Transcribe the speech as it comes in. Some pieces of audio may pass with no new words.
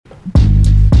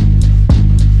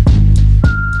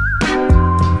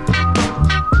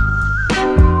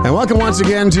And welcome once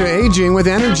again to Aging with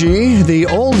Energy, the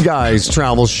old guys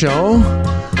travel show.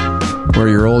 Where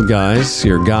your old guys,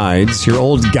 your guides, your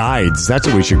old guides, that's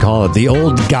what we should call it, the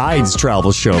old guides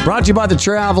travel show. Brought to you by the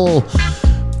travel...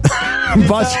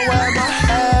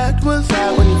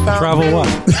 Travel what?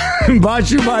 Brought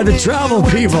to you by the travel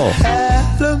people.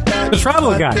 The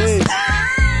travel guys.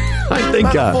 I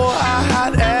think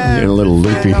I'm getting a little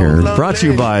loopy here. Brought to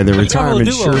you by the Retirement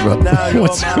Sherpa.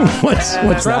 What's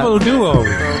Travel that? Duo.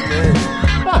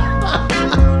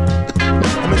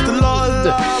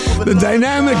 The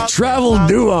dynamic travel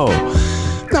duo.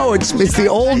 No, it's the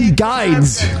old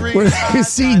guides. You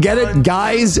see, get it?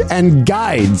 Guys and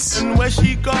guides.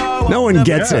 No one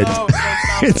gets it.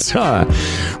 It's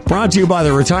brought to you by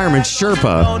the Retirement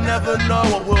Sherpa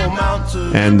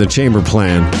and the Chamber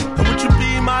Plan.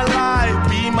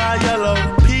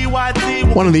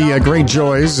 One of the great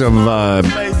joys of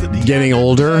getting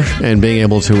older and being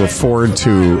able to afford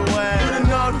to...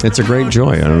 It's a great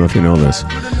joy. I don't know if you know this.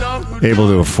 Able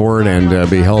to afford and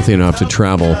be healthy enough to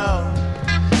travel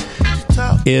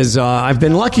is I've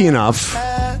been lucky enough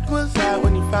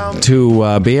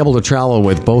to be able to travel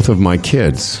with both of my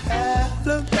kids.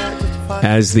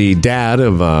 As the dad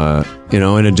of in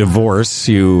a divorce,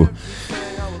 you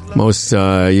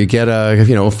get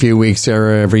a few weeks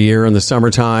every year in the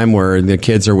summertime where the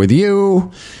kids are with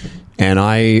you, and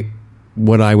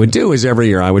what I would do is every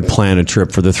year I would plan a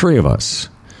trip for the three of us.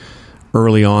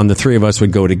 Early on, the three of us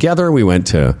would go together. We went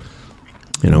to,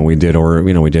 we did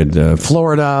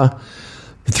Florida.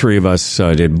 The three of us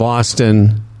did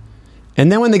Boston.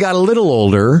 And then when they got a little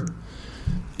older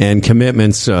and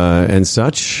commitments and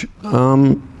such,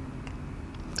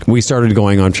 we started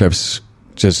going on trips,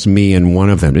 just me and one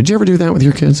of them. Did you ever do that with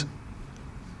your kids?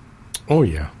 Oh,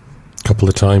 yeah. A couple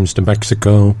of times to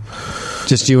Mexico.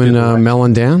 Just you and Mel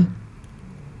and Dan?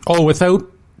 Oh, without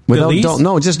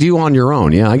no, just you on your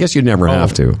own. Yeah, I guess you'd never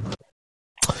have to.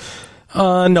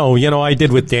 No, I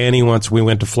did with Danny once. We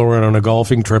went to Florida on a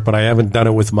golfing trip, but I haven't done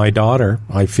it with my daughter.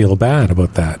 I feel bad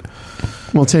about that.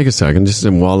 Well, take a second just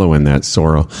to wallow in that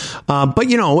sorrow. But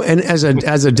and as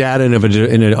a dad and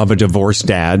of a divorced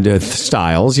dad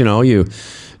styles, you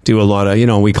do a lot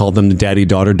of we call them the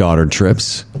daddy-daughter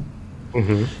trips.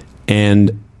 Mm-hmm.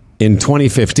 And in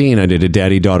 2015, I did a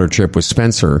daddy-daughter trip with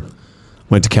Spencer.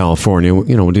 Went to California.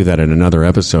 We'll do that in another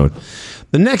episode.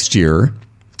 The next year,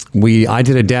 I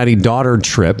did a daddy-daughter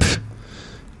trip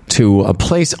to a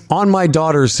place on my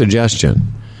daughter's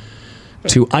suggestion,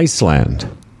 to Iceland,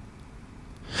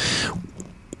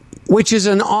 which is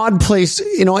an odd place,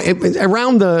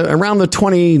 around the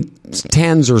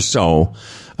 2010s or so,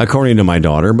 according to my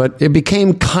daughter. But it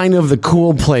became kind of the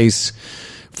cool place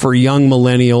for young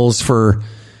millennials, for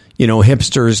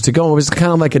hipsters to go. It was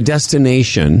kind of like a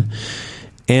destination.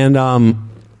 And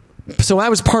so that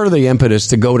was part of the impetus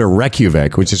to go to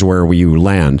Reykjavik, which is where you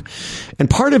land. And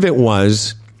part of it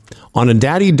was on a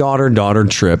daddy-daughter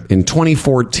trip in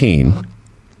 2014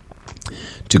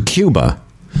 to Cuba.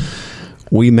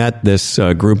 We met this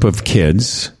group of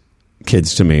kids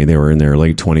to me. They were in their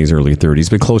late 20s, early 30s,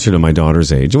 but closer to my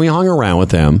daughter's age. And we hung around with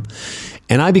them.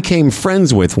 And I became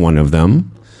friends with one of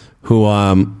them who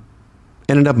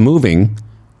ended up moving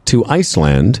to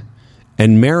Iceland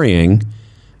and marrying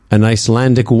an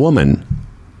Icelandic woman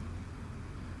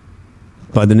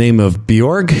by the name of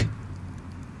Björg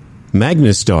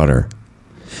Magnusdóttir.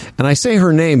 And I say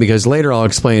her name because later I'll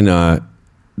explain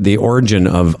the origin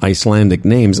of Icelandic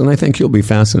names, and I think you'll be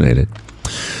fascinated.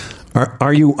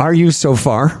 Are you so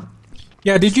far?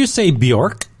 Yeah, did you say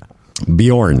Björk?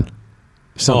 Bjorn.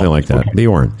 Something like that. Okay.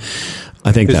 Bjorn.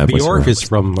 I think that was Björk is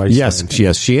from Iceland. Yes,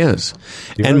 she is.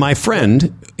 Björk. And my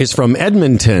friend is from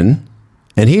Edmonton,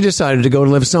 and he decided to go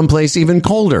live someplace even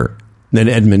colder than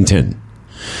Edmonton.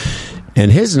 And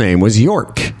his name was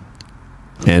York.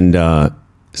 And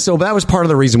so that was part of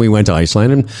the reason we went to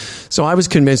Iceland. And so I was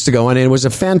convinced to go, and it was a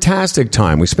fantastic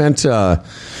time. We spent not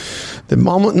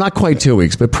quite 2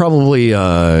 weeks, but probably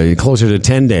closer to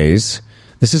 10 days.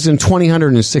 This is in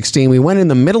 2016. We went in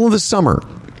the middle of the summer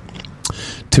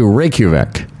to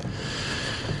Reykjavik.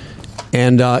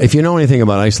 And if you know anything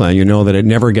about Iceland, you know that it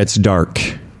never gets dark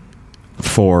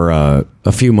for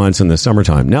a few months in the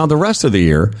summertime. Now, the rest of the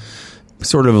year,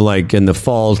 sort of like in the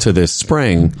fall to this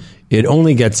spring, it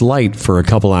only gets light for a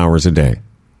couple hours a day.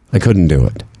 I couldn't do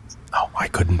it. Oh, I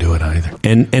couldn't do it either.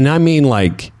 And I mean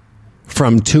like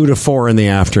from 2 to 4 in the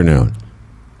afternoon.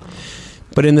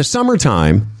 But in the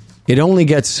summertime, it only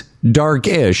gets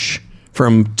dark-ish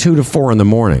from 2 to 4 in the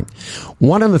morning.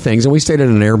 One of the things, and we stayed at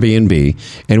an Airbnb,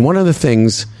 and one of the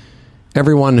things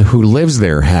everyone who lives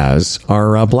there has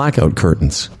are blackout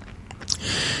curtains.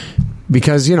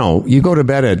 because, you go to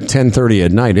bed at 10:30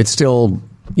 at night. It's still,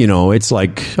 it's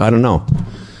like, I don't know.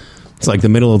 It's like the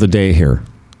middle of the day here.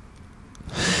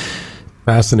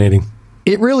 Fascinating.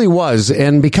 It really was.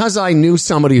 And because I knew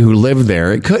somebody who lived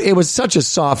there, it was such a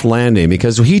soft landing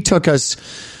because he took us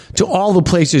to all the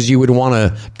places you would want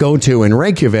to go to in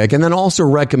Reykjavik, and then also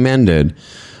recommended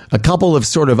a couple of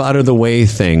sort of out of the way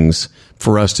things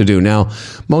for us to do. Now,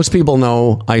 most people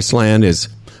know Iceland is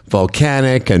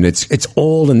volcanic and it's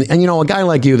old. And a guy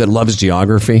like you that loves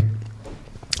geography,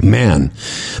 man,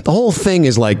 the whole thing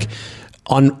is like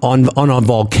on a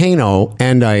volcano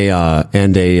and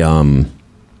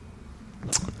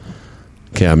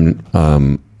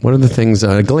what are the things?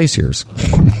 Glaciers.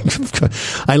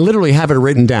 I literally have it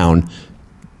written down.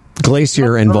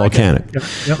 Glacier and volcanic.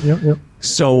 Yep.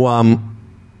 So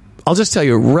I'll just tell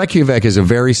you, Reykjavik is a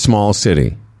very small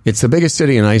city. It's the biggest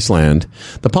city in Iceland.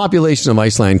 The population of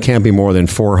Iceland can't be more than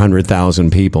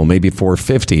 400,000 people, maybe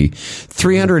 450.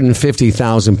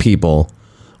 350,000 people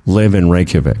live in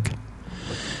Reykjavik.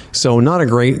 So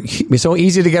so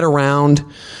easy to get around.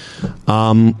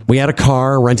 We had a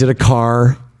car, rented a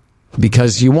car,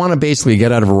 because you want to basically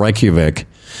get out of Reykjavik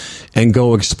and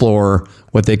go explore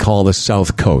what they call the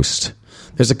South Coast.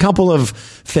 There's a couple of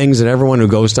things that everyone who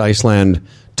goes to Iceland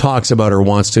talks about or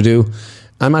wants to do.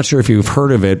 I'm not sure if you've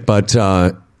heard of it, but,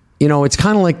 it's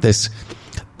kind of like this.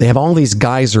 They have all these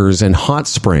geysers and hot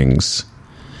springs.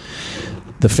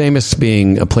 The famous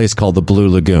being a place called the Blue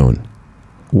Lagoon,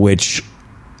 which,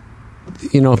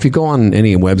 if you go on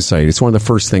any website, it's one of the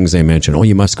first things they mention. Oh,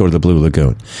 you must go to the Blue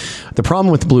Lagoon. The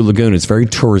problem with the Blue Lagoon, it's very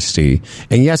touristy.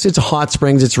 And yes, it's hot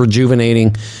springs, it's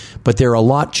rejuvenating, but there are a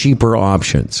lot cheaper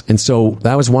options. And so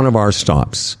that was one of our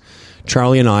stops.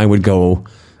 Charlie and I would go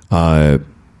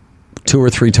 2 or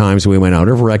 3 times. We went out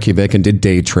of Reykjavik and did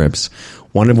day trips,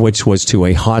 one of which was to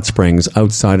a hot springs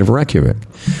outside of Reykjavik.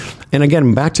 And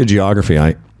again, back to geography,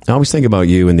 I always think about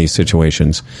you in these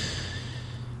situations.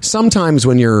 Sometimes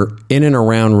when you're in and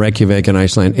around Reykjavik and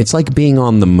Iceland, it's like being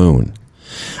on the moon.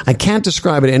 I can't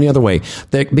describe it any other way,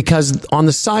 because on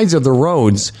the sides of the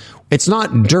roads, it's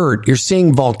not dirt. You're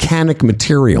seeing volcanic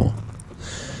material.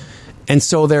 And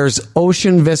so there's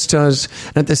ocean vistas.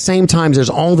 And at the same time, there's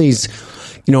all these,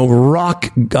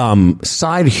 rock,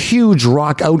 huge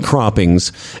rock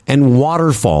outcroppings and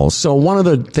waterfalls. So one of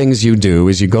the things you do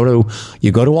is you go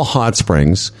to a hot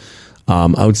springs,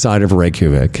 outside of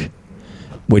Reykjavik,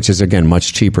 which is, again,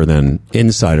 much cheaper than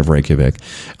inside of Reykjavik.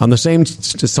 On the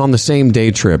same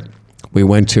day trip, we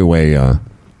went to a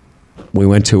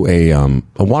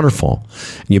waterfall.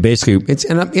 And you basically, part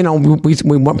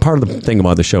of the thing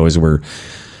about the show is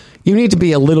you need to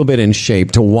be a little bit in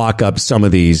shape to walk up some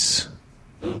of these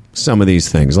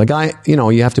things. Like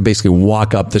you have to basically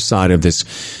walk up the side of this,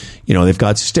 they've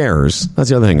got stairs. That's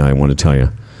the other thing I want to tell you.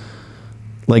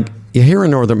 Like, here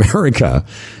in North America,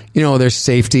 there's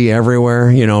safety everywhere,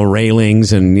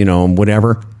 railings and,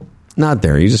 whatever. Not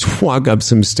there. You just walk up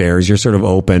some stairs. You're sort of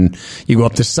open. You go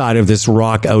up the side of this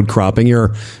rock outcropping.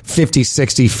 You're 50,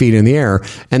 60 feet in the air,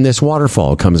 and this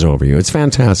waterfall comes over you. It's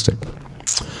fantastic.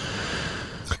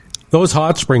 Those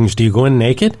hot springs, do you go in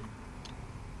naked?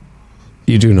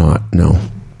 You do not, no.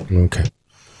 Okay.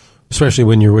 Especially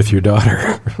when you're with your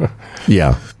daughter.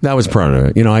 Yeah, that was part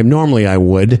of it. I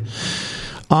would.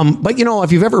 But,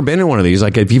 if you've ever been in one of these,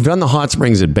 like if you've done the hot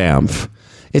springs at Banff,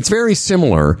 it's very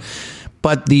similar,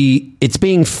 but it's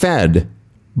being fed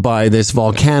by this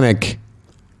volcanic,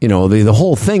 the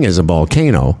whole thing is a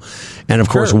volcano. And, of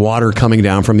course, water coming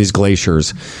down from these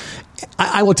glaciers.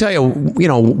 I will tell you,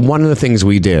 one of the things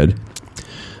we did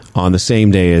on the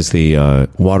same day as the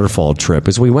waterfall trip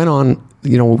is we went on,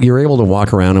 you were able to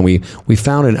walk around, and we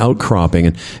found an outcropping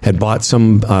and had bought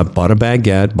a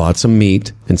baguette, bought some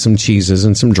meat and some cheeses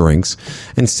and some drinks,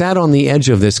 and sat on the edge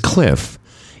of this cliff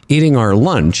eating our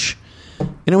lunch.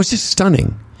 And it was just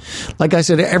stunning. Like I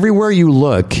said, everywhere you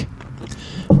look,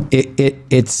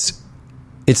 it's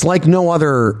like no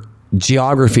other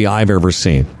geography I've ever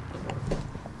seen.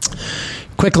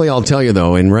 Quickly, I'll tell you,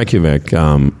 though, in Reykjavik,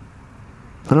 I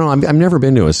don't know. I've never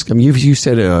been to you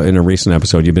said in a recent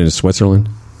episode you've been to Switzerland?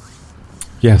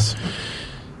 Yes.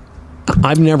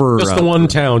 I've never... Just the one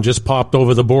town just popped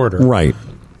over the border. Right.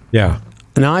 Yeah.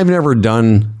 Now, I've never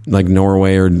done like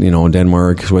Norway or,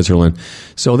 Denmark, Switzerland.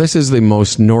 So this is the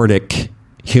most Nordic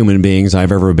human beings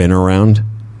I've ever been around.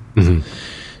 Mm-hmm.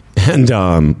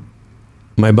 And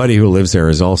my buddy who lives there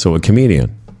is also a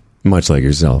comedian, much like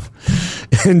yourself.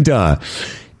 And,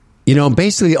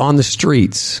 basically on the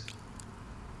streets,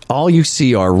 all you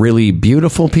see are really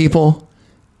beautiful people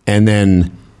and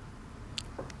then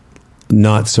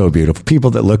not so beautiful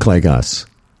people that look like us.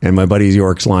 And my buddy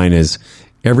York's line is,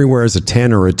 Everywhere is a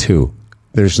 10 or a 2.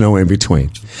 There's no in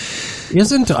between.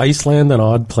 Isn't Iceland an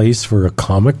odd place for a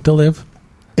comic to live?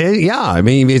 Yeah, I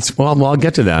mean, well, I'll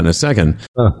get to that in a second.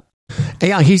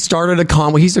 Yeah, he started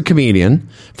he's a comedian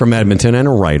from Edmonton and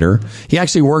a writer. He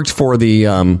actually worked for the,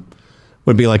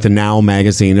 would be like the Now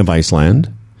magazine of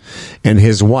Iceland. And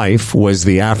his wife was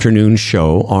the afternoon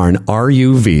show on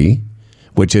RUV,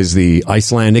 which is the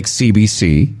Icelandic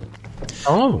CBC.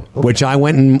 Oh, okay. Which I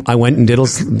went and did a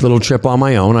little trip on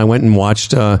my own. I went and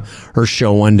watched her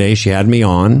show one day. She had me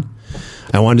on.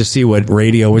 I wanted to see what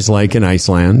radio was like in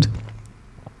Iceland.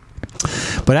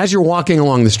 But as you're walking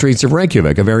along the streets of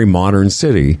Reykjavik, a very modern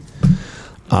city,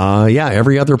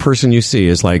 every other person you see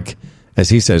is like, as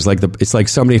he says, it's like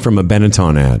somebody from a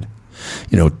Benetton ad.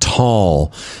 You know,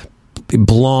 tall,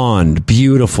 blonde,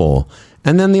 beautiful.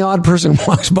 And then the odd person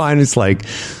walks by and it's like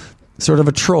sort of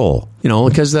a troll, you know,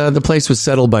 because the place was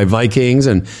settled by Vikings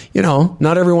and, you know,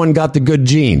 not everyone got the good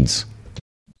genes.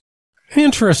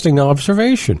 Interesting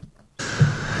observation.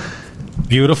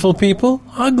 Beautiful people,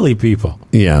 ugly people.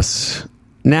 Yes.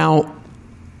 Now,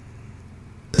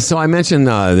 so I mentioned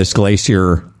this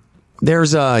glacier.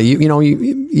 There's every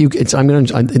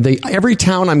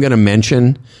town I'm going to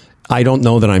mention, I don't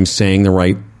know that I'm saying the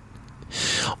right.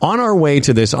 On our way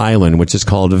to this island, which is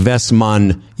called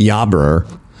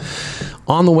Vestmannaeyjar,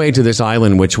 on the way to this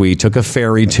island, which we took a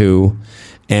ferry to,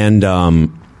 and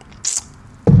I'm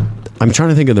trying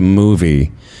to think of the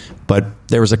movie, but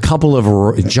there was a couple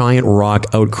of giant rock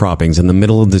outcroppings in the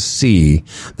middle of the sea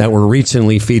that were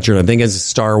recently featured. I think as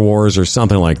Star Wars or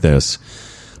something like this.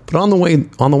 But on the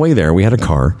way there, we had a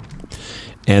car,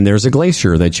 and there's a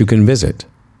glacier that you can visit.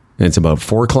 And it's about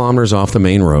 4 kilometers off the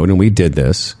main road, and we did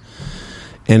this.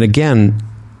 And again,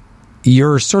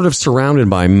 you're sort of surrounded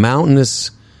by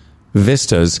mountainous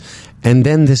vistas, and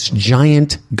then this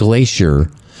giant glacier.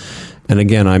 And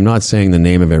again, I'm not saying the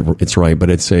name of it, it's right, but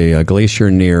it's a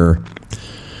glacier near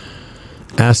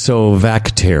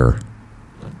Asovaktir.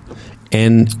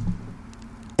 And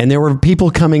there were people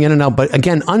coming in and out, but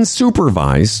again,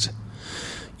 unsupervised.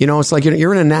 You know, it's like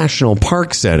you're in a national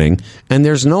park setting, and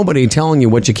there's nobody telling you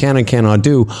what you can and cannot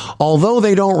do, although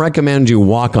they don't recommend you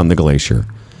walk on the glacier.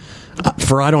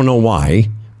 For I don't know why,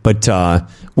 but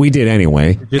we did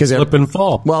anyway. You'd slip and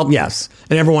fall. Well, yes,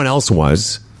 and everyone else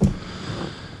was.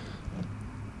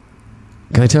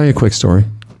 Can I tell you a quick story?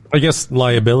 I guess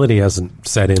liability hasn't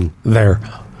set in there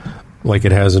like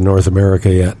it has in North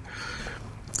America yet.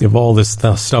 If all this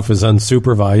stuff is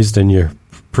unsupervised and you're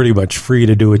pretty much free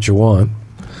to do what you want.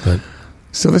 But.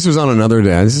 So this was on another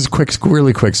day. This is a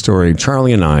really quick story.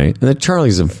 Charlie and I, and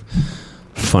Charlie's a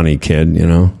funny kid, you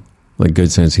know, like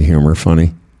good sense of humor,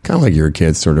 funny. Kind of like your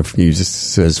kid, sort of. He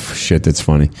just says shit that's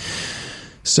funny.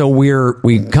 So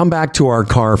we come back to our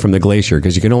car from the glacier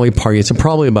because you can only park. It's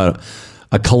probably about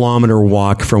a kilometer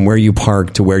walk from where you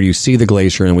park to where you see the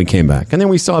glacier, and we came back. And then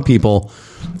we saw people,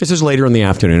 this was later in the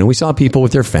afternoon, and we saw people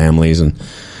with their families.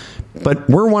 But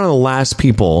we're one of the last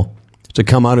people to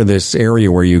come out of this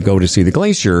area where you go to see the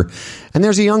glacier, and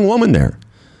there's a young woman there,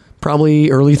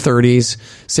 probably early 30s,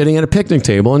 sitting at a picnic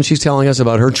table, and she's telling us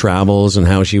about her travels and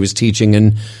how she was teaching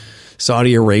in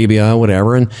Saudi Arabia,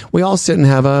 whatever. And we all sit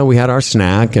and we had our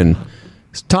snack and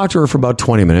talked to her for about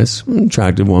 20 minutes.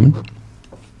 Attractive woman.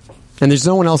 And there's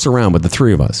no one else around but the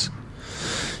three of us.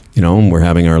 You know, and we're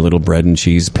having our little bread and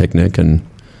cheese picnic. And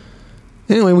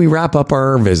anyway, we wrap up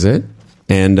our visit,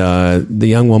 and the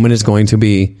young woman is going to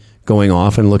be going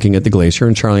off and looking at the glacier,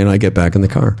 and Charlie and I get back in the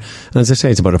car. And as I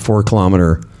say, it's about a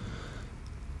 4-kilometer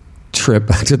trip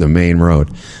back to the main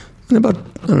road. And about,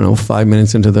 5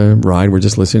 minutes into the ride, we're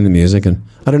just listening to music, and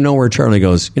out of nowhere, Charlie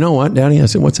goes, "You know what, Daddy?" I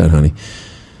said, "What's that, honey?"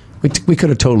 We could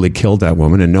have totally killed that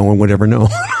woman, and no one would ever know.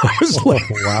 I was like,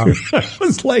 wow.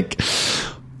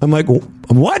 I'm like,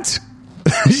 what?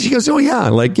 She goes, "Oh yeah,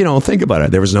 think about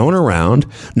it. There was no one around.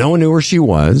 No one knew where she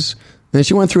was." And then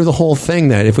she went through the whole thing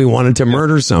that if we wanted to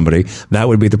murder somebody, that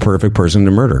would be the perfect person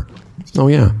to murder. Oh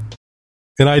yeah.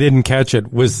 And I didn't catch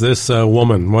it. Was this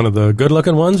woman one of the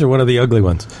good-looking ones or one of the ugly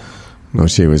ones? No,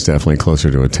 she was definitely closer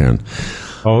to a 10.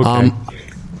 Okay.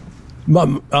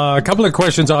 A couple of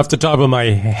questions off the top of my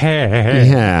head.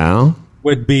 Yeah.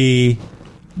 Would be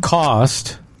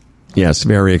cost. Yes,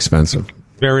 very expensive.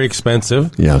 Very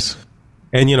expensive. Yes.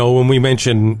 And, when we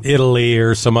mention Italy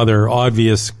or some other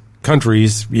obvious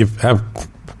countries, you have a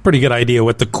pretty good idea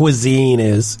what the cuisine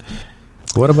is.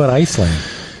 What about Iceland?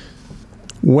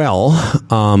 Well,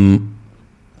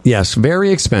 yes,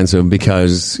 very expensive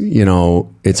because,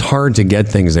 it's hard to get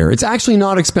things there. It's actually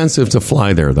not expensive to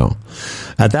fly there, though.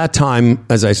 At that time,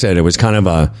 as I said, it was kind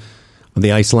of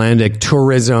The Icelandic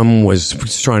tourism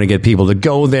was trying to get people to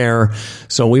go there.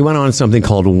 So we went on something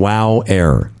called Wow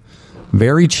Air.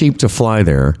 Very cheap to fly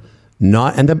there. And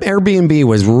the Airbnb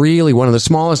was really one of the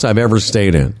smallest I've ever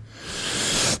stayed in.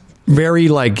 Very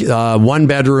one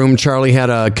bedroom. Charlie had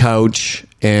a couch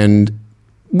and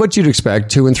what you'd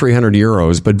expect, 200 and 300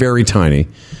 euros, but very tiny.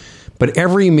 But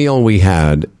every meal we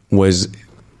had was,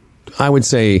 I would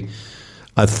say,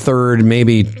 a third,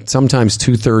 maybe sometimes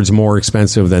 2/3 more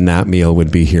expensive than that meal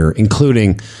would be here,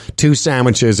 including 2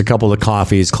 sandwiches, a couple of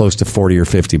coffees, close to $40 or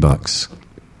 $50.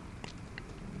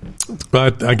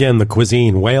 But again, the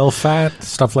cuisine, whale fat,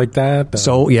 stuff like that.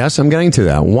 So yes, I'm getting to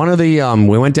that. One of the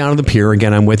we went down to the pier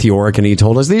again. I'm with York, and he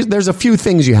told us there's a few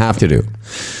things you have to do.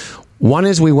 One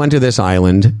is we went to this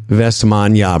island,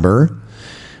 Vestmannaeyjar,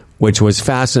 which was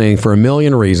fascinating for a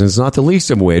million reasons, not the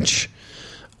least of which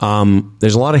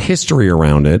there's a lot of history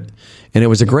around it, and it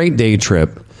was a great day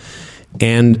trip.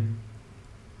 And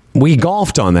we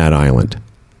golfed on that island.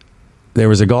 There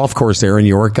was a golf course there, and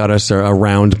York got us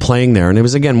around playing there. And it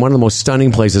was, again, one of the most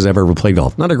stunning places I've ever played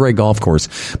golf. Not a great golf course,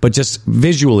 but just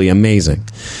visually amazing.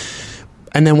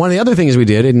 And then one of the other things we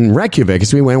did in Reykjavik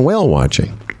is we went whale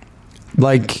watching.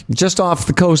 Just off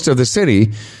the coast of the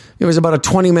city, it was about a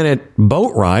 20-minute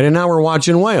boat ride, and now we're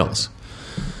watching whales,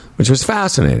 which was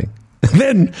fascinating.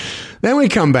 Then we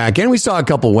come back in, we saw a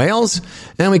couple whales,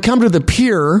 and then we come to the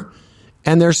pier,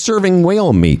 and they're serving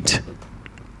whale meat.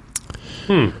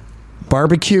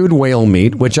 Barbecued whale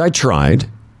meat, which I tried.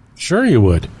 Sure you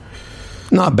would.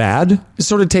 Not bad. It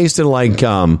sort of tasted like,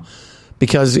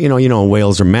 because,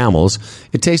 whales are mammals,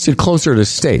 it tasted closer to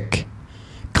steak.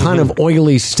 Kind of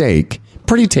oily steak.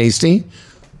 Pretty tasty.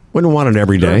 Wouldn't want it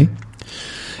every day.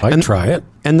 I'd try it.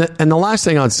 And the last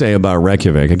thing I'd say about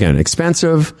Reykjavik, again,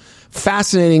 expensive,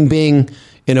 fascinating being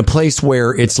in a place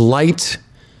where it's light.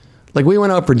 Like we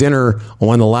went out for dinner on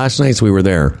one of the last nights we were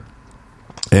there,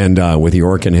 and with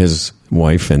York and his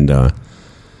wife and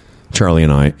Charlie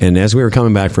and I. And as we were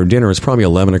coming back for dinner, it was probably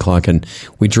 11 o'clock, and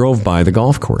we drove by the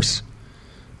golf course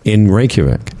in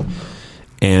Reykjavik.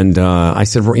 And I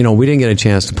said, we didn't get a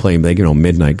chance to play,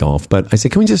 midnight golf. But I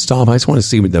said, can we just stop? I just want to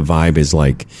see what the vibe is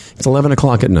like. It's 11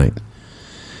 o'clock at night.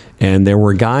 And there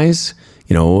were guys,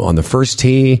 on the first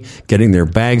tee, getting their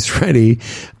bags ready,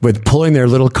 with pulling their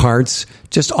little carts,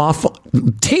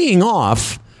 teeing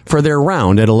off for their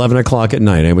round at 11 o'clock at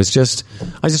night. I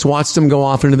just watched them go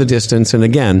off into the distance. And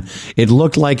again, it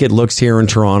looked like it looks here in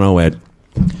Toronto at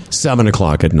 7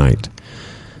 o'clock at night.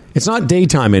 It's not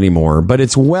daytime anymore, but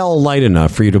it's well light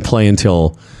enough for you to play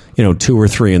until, 2 or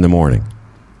 3 in the morning.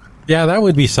 Yeah, that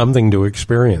would be something to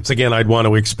experience. Again, I'd want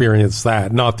to experience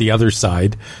that, not the other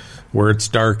side, where it's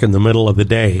dark in the middle of the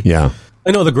day. Yeah.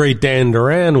 I know the great Dan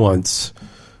Duran once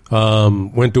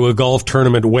went to a golf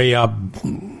tournament way up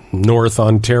North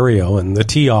Ontario, and the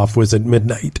tee-off was at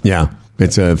midnight. Yeah,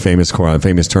 it's a famous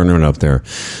tournament up there.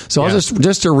 So I'll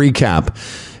just to recap,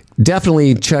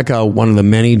 definitely check out one of the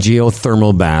many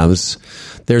geothermal baths.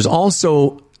 There's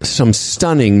also some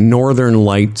stunning Northern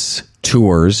Lights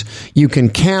tours. You can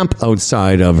camp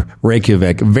outside of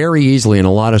Reykjavik very easily, and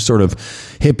a lot of sort of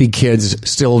hippie kids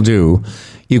still do.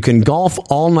 You can golf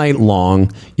all night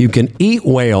long. You can eat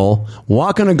whale,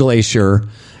 walk on a glacier,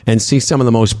 and see some of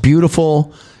the most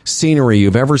beautiful scenery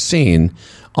you've ever seen.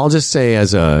 I'll just say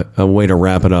as a way to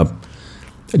wrap it up,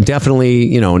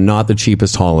 definitely, not the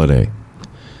cheapest holiday.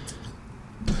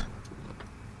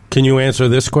 Can you answer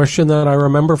this question that I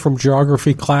remember from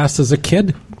geography class as a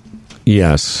kid?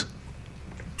 Yes.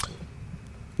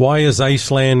 Why is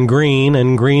Iceland green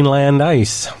and Greenland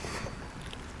ice?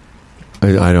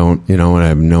 I don't, I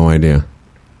have no idea.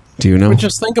 Do you know? But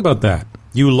just think about that.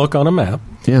 You look on a map.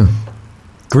 Yeah.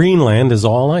 Greenland is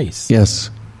all ice. Yes.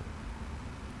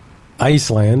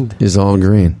 Iceland is all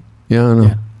green. Yeah, I know.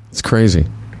 Yeah. It's crazy.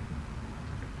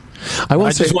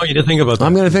 I just want you to think about that.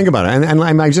 I'm going to think about it. And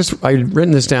I'd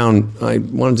written this down. I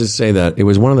wanted to say that it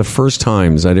was one of the first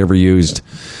times I'd ever used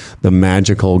the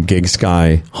magical Gig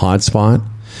Sky hotspot.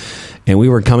 And we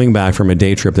were coming back from a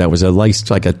day trip that was at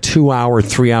least like a 2-hour,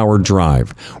 3-hour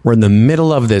drive. We're in the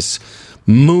middle of this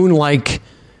moon-like,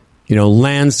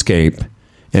 landscape.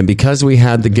 And because we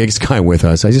had the Gig Sky with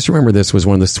us, I just remember this was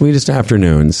one of the sweetest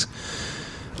afternoons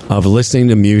of listening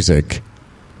to music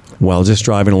while just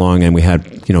driving along, and we had,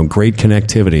 great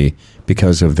connectivity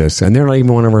because of this. And they're not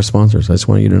even one of our sponsors. I just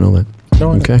want you to know that.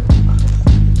 No, okay.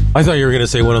 I thought you were going to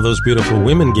say one of those beautiful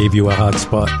women gave you a hot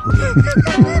spot.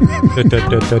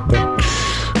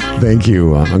 Thank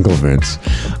you, Uncle Vince.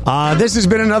 This has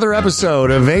been another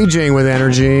episode of Aging with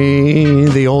Energy,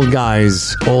 the Old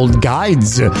Guides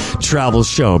travel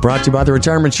show, brought to you by the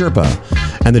Retirement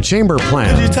Sherpa and the Chamber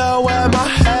Plan. Could you tell where my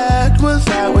head was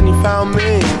found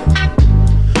me.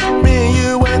 Me and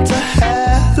you went to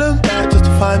hell and back just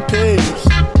to find peace.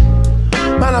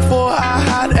 Man, I thought I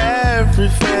had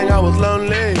everything, I was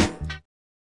lonely.